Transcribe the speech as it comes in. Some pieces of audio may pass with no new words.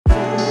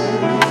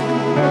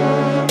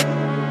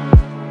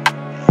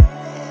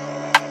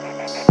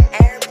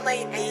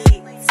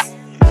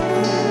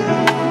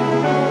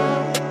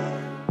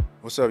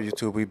What's up,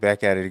 YouTube? We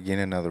back at it again.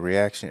 Another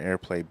reaction.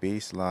 Airplay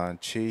Beast, Lon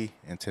Chi,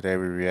 and today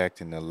we're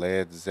reacting to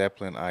Led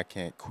Zeppelin. I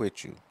Can't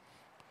Quit You.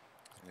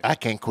 I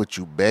Can't Quit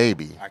You,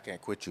 Baby. I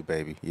Can't Quit You,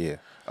 Baby. Yeah.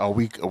 Are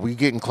we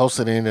getting close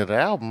to the end of the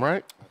album,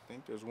 right? I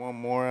think there's one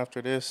more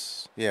after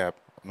this. Yeah.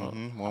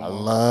 One I more.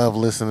 love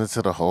listening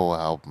to the whole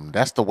album.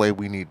 That's the way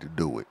we need to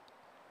do it.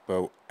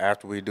 But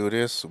after we do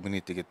this, we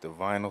need to get the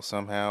vinyl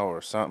somehow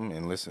or something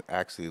and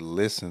actually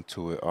listen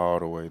to it all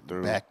the way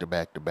through. Back to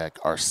back to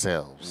back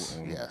ourselves.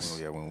 Yes. Yes.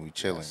 Yeah, when we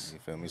chilling. Yes. You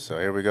feel me? So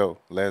here we go.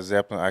 Led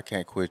Zeppelin, I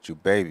Can't Quit You,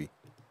 Baby.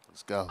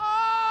 Let's go.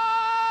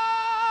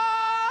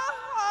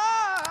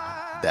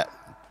 That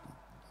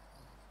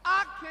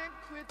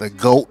the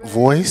GOAT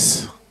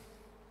voice.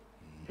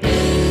 So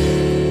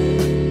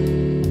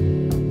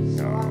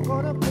I'm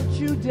gonna put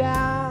you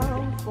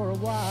down for a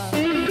while.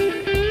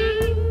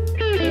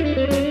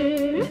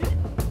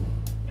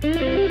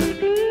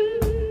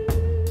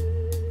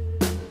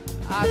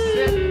 I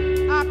said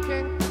I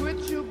can't quit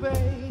you,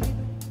 babe.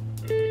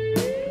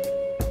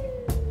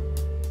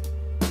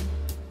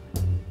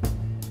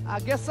 I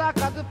guess I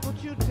got to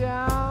put you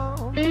down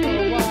for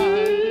a while.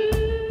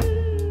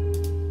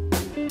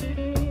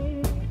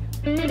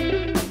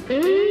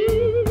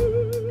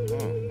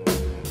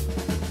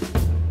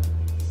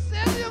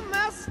 Said you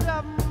messed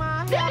up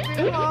my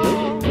happy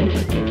home,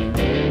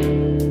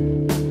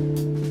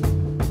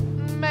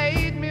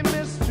 made me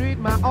mistreat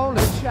my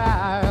only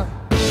child.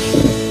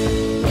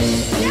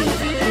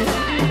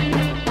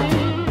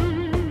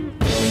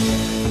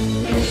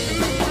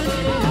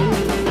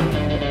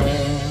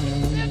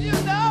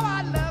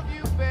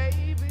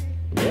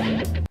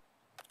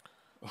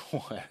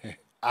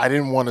 I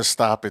didn't want to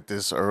stop it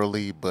this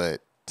early,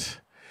 but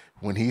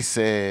when he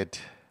said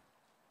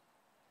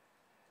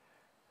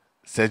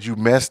you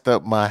messed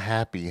up my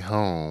happy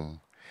home,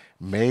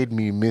 made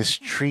me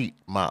mistreat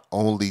my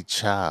only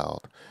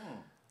child.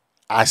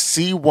 I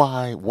see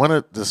why one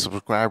of the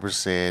subscribers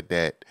said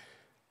that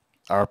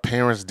our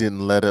parents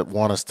didn't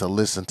want us to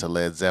listen to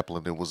Led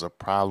Zeppelin. It was a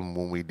problem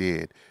when we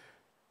did.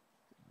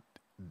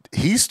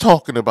 He's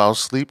talking about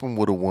sleeping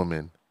with a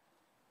woman,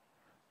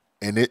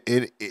 and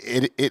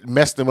it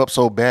messed him up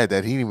so bad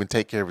that he didn't even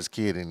take care of his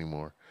kid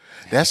anymore.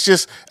 That's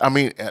just, I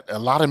mean, a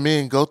lot of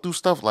men go through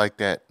stuff like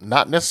that.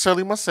 Not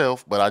necessarily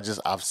myself, but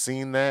I've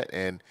seen that,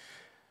 and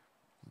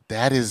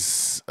that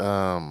is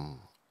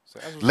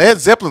Led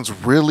Zeppelin's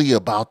really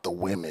about the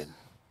women.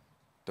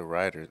 The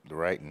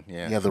writing,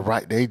 yeah. Yeah,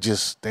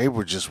 they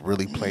were just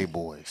really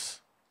playboys.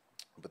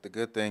 But the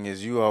good thing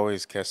is you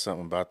always catch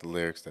something about the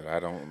lyrics that I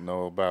don't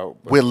know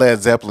about. With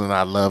Led Zeppelin,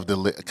 I love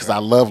because I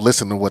love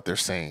listening to what they're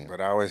saying. But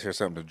I always hear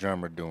something the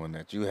drummer doing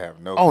that you have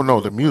no. Oh no,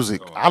 the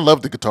music. I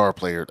love the guitar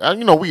player.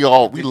 You know, we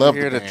love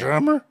the the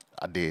drummer.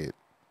 I did.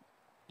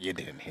 You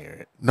didn't hear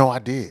it. No, I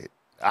did.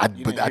 I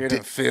hear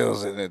the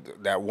feels in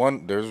it. That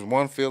one, there's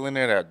one feel in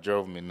there that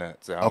drove me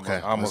nuts. I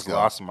almost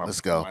lost my.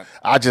 Let's go.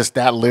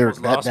 That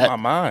lyric, lost my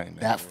mind.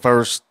 That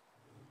first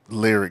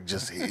lyric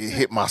just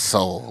hit my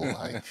soul.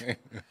 Like.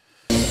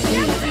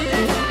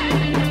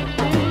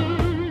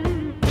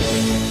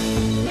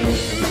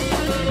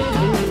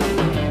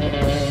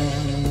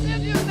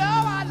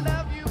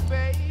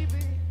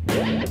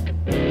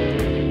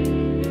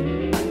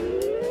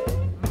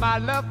 My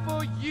love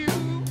for you,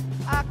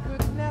 I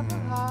could never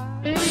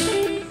hide.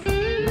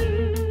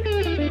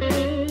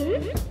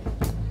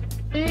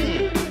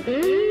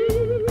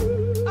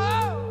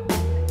 Oh,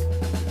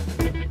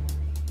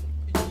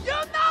 you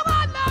know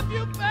I love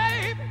you,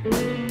 baby.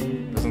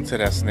 Listen to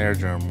that snare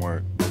drum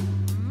work.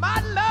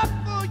 My love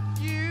for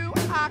you,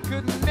 I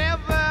could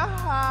never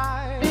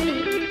hide.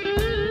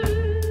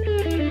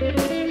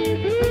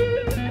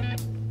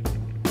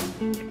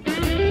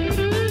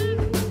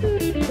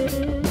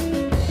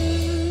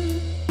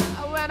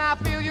 When I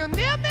feel you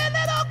near me,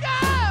 little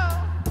girl,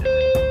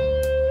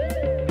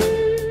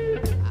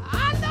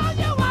 I know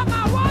you are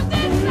my one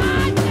desire.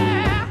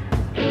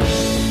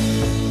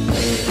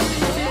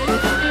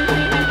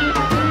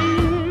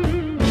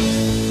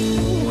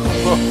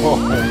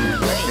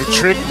 It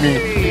tricked me.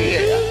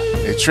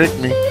 It tricked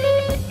me.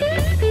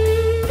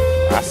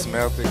 I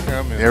smelled it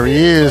coming. There he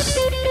is.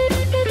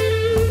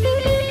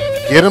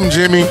 Get him,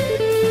 Jimmy.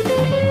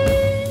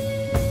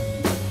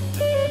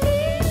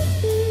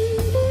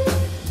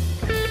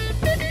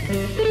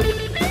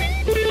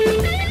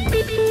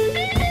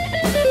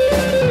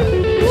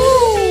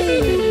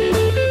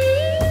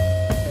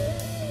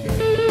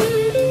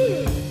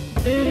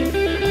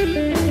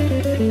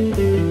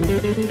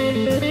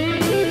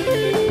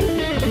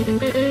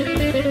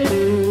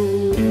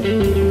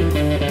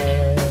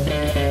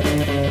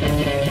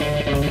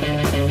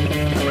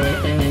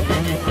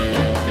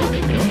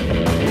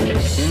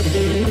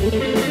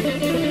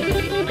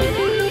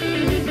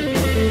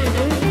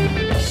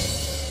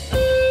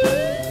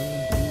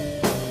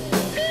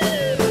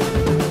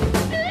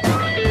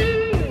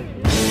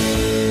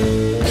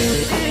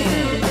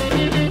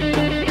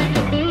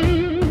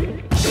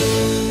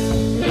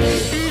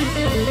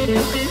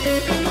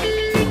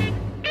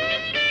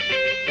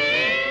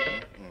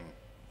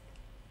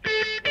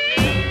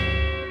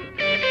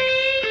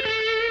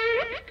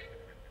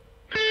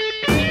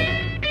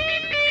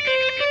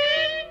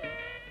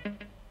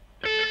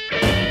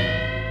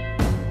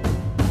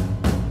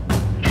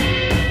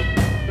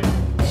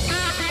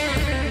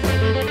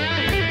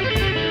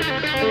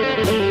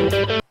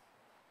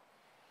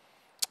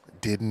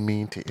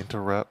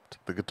 interrupt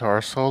the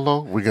guitar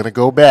solo. We're gonna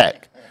go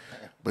back.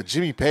 But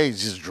Jimmy Page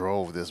just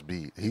drove this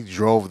beat. He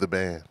drove the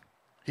band.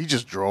 He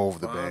just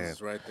drove the Bonds band.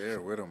 is right there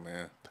with him,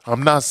 man.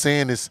 I'm not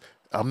saying this.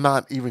 I'm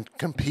not even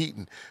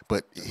competing,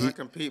 but It's not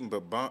competing,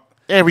 but Bond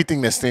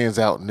everything that stands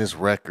out in this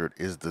record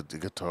is the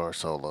guitar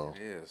solo.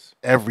 is.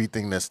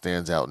 Everything that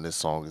stands out in this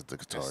song is the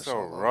guitar It's so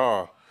solo.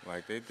 raw.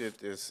 Like they did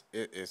this.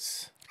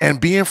 It's And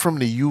being from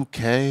the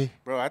UK,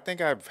 bro. I think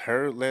I've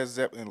heard Led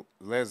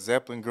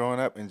Zeppelin growing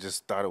up and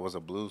just thought it was a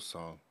blues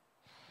song.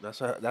 That's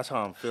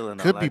how I'm feeling.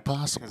 Could be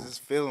possible. Because it's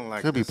feeling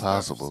like Could be this stuff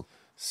possible.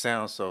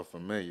 Sounds so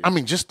familiar. I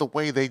mean, just the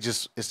way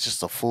it's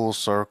just a full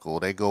circle.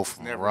 They go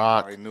from Never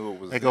rock. I knew it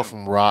was They go them.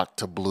 from rock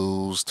to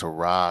blues to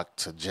rock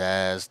to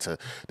jazz to.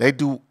 They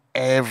do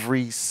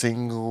every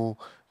single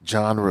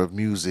genre of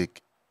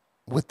music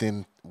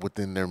within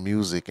their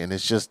music, and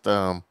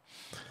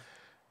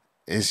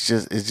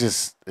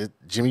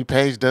Jimmy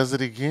Page does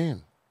it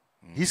again.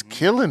 He's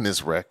killing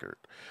this record.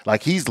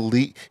 Like he's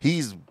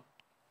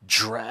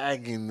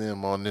dragging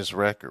them on this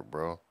record,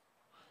 bro.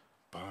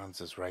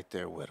 Bonds is right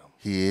there with him.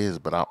 He is,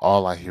 but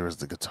all I hear is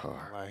the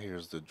guitar. All I hear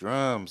is the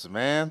drums,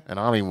 man. And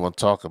I don't even want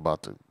to talk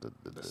about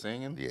The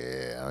singing.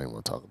 yeah, I don't even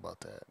want to talk about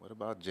that. What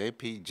about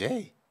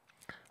JPJ?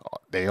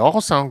 They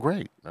all sound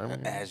great. I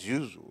mean, As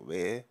usual,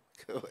 man.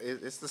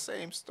 It's the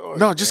same story.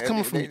 no, just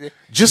man.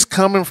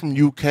 coming from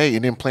UK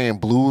and then playing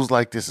blues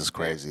like this is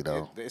crazy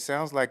though. It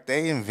sounds like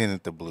they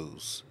invented the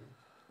blues.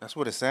 That's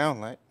what it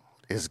sounds like.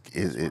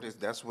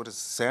 That's what it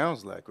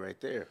sounds like right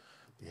there.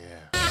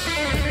 Yeah.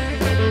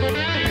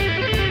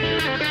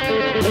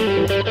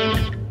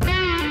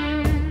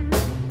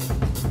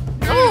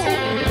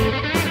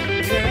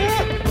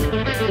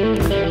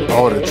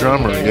 Oh, the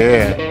drummer,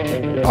 yeah.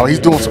 Oh, he's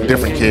doing some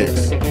different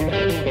kicks.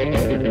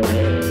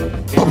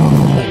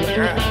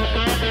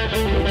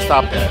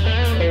 Stop that.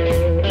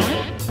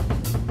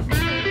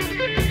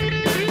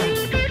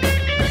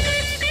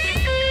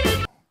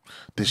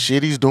 The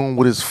shit he's doing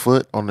with his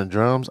foot on the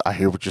drums, I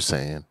hear what you're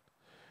saying.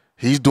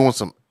 He's doing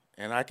some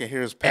And I can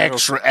hear his pedal,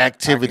 extra I can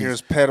activity. hear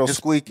his pedal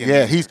squeaking.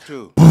 Yeah, he's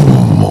too.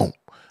 boom,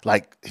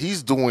 like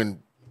he's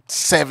doing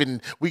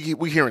 7.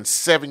 We hearing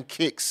 7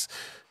 kicks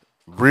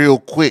real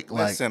quick.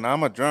 Like Listen,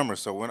 I'm a drummer,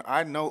 so when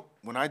I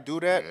do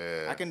that,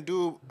 I can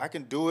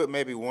do it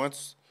maybe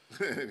once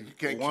you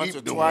can't once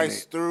keep or doing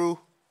twice it. through.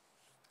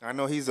 I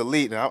know he's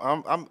elite.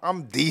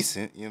 I'm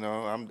decent, you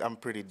know. I'm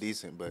pretty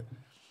decent, but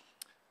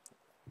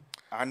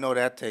I know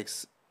that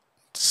takes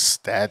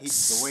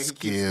That's the way he skill.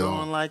 keeps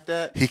going like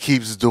that. He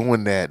keeps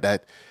doing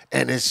that,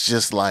 and it's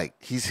just like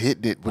he's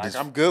hitting it with Like his.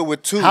 I'm good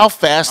with 2. How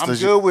fast I'm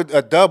does good with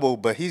a double,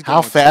 but he's How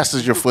doing fast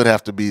does your foot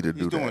have to be to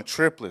He's do doing that?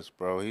 triplets,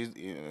 bro.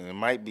 It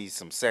might be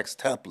some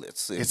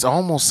sextuplets.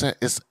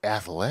 It's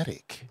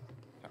athletic.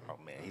 Oh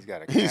man, he's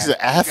got a. He's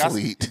calf. an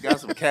athlete. He got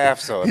some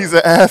calves on. He's him.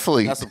 an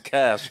athlete. Got some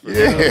calves. For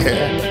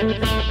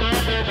Yeah.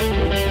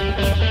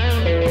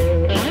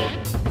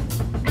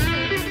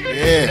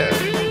 Yeah.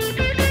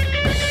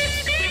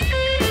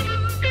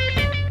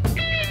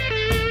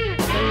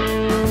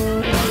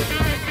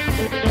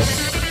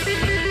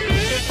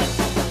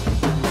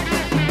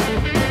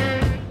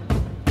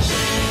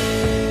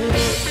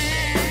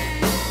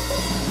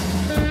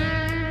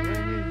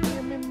 When you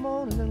hear me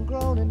moaning and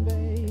groaning,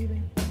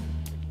 baby,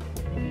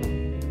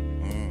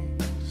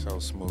 So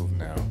smooth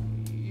now.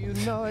 you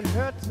know it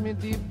hurts me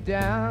deep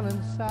down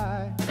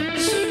inside.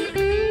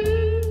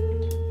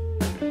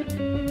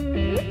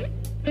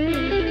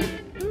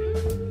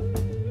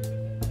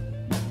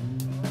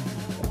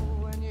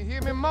 When you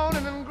hear me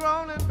moaning and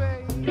groaning,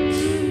 baby,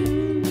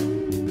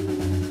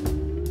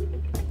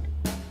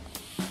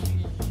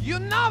 you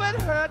know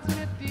it hurts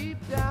me deep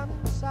down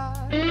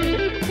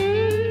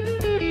inside.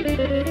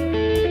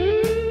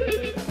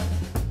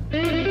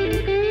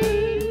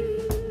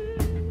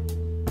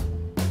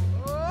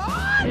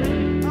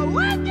 Oh,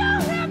 when you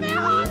hear me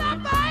holler,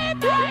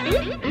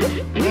 baby,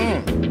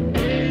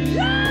 you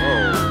know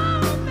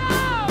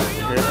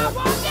I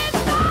want it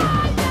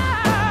fire.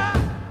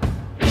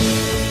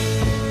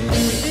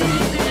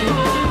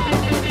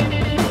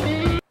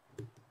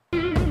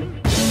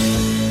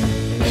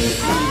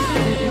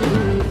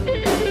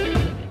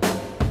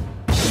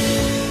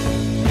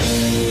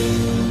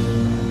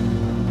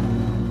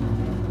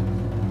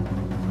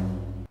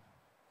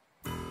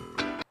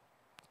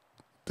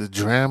 The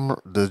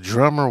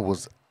drummer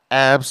was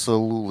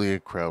absolutely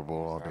incredible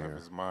on Out of there.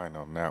 his mind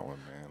on that one,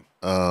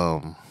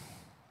 man.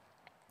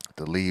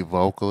 The lead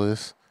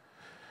vocalist,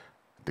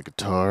 the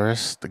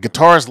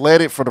guitarist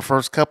led it for the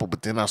first couple,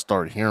 but then I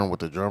started hearing what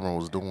the drummer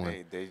was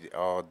doing. They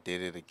all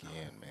did it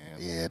again, man.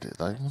 Yeah,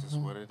 That's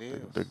what it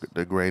is.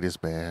 the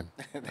greatest band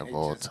They of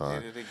all just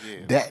time. did it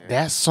again, That man.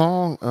 that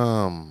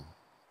song,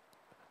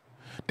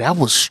 that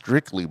was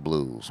strictly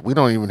blues. We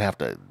don't even have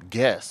to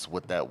guess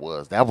what that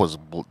was. That was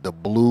the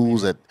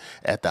blues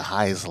at the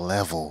highest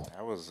level.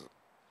 That was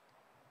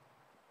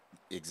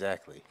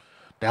exactly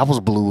That was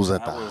blues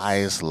at That the was-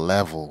 highest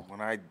level.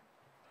 when I.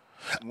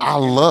 I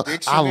in the love.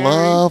 dictionary-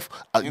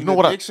 You in know the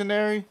what?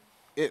 dictionary,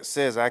 it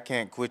says "I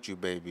can't quit you,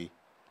 baby,"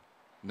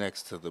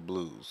 next to the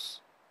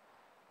blues.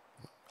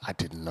 I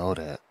didn't know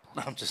that.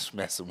 I'm just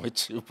messing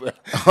with you, but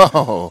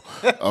Oh,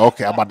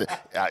 okay. I'm about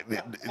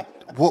to.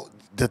 Well,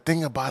 the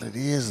thing about it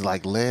is,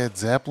 like Led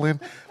Zeppelin,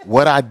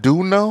 what I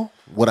do know,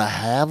 what I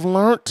have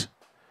learned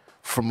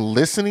from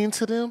listening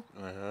to them,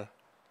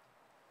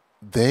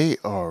 they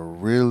are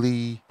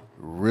really,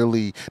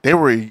 really. They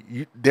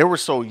were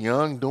so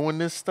young doing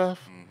this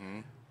stuff,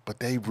 but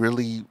they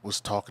really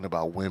was talking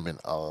about women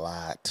a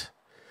lot.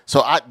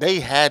 So they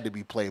had to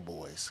be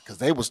playboys because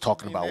they was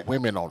talking about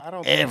women on I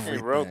don't think everything.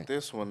 they wrote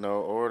this one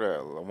though, or the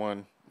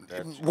one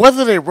that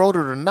Whether they wrote it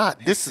or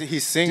not,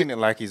 he's singing it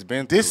like he's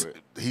been this through it.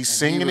 he's And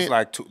singing he was it.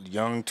 like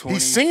young 20s.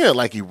 He's singing it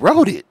like he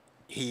wrote it.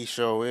 He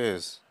sure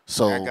is.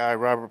 So that guy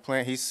Robert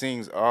Plant, he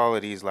sings all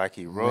of these like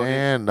he wrote it.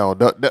 man, no,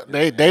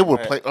 they would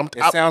play.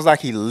 It sounds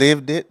like he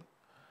lived it.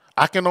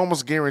 I can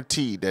almost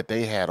guarantee that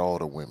they had all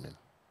the women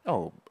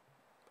Oh,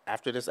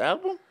 after this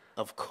album,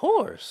 of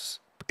course.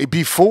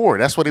 before.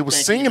 That's what he was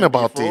Think singing even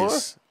about before?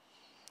 this.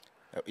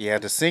 Yeah,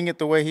 to sing it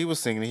the way he was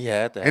singing, he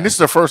had to. And this is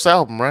their first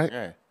album, right?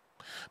 yeah.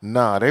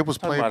 Nah, they was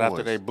Talking about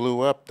after they playboys.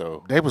 blew up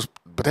though.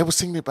 But they was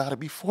singing about it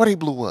before they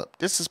blew up.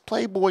 This is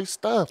Playboy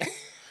stuff.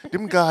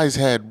 Them guys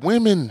had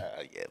women.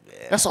 Yeah,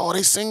 man. That's all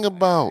they sing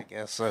about. I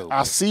guess so.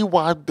 I see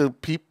why the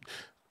people.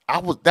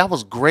 That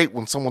was great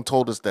when someone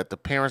told us that the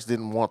parents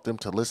didn't want them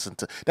to listen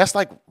to. That's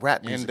like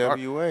rap music.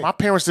 NWA. My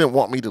parents didn't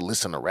want me to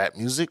listen to rap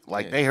music.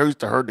 Like they used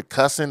to heard the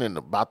cussing and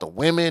about the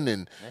women,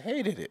 and I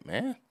hated it,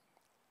 man.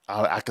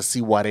 I could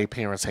see why their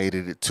parents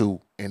hated it too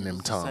in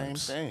them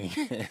times. Same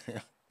thing.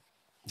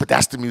 But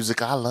that's the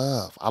music I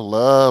love. I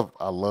love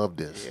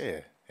this. Yeah.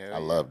 Hell I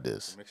yeah. love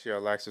this. Make sure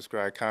y'all like,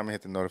 subscribe, comment,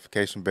 hit the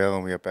notification bell,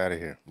 and we up out of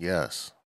here. Yes.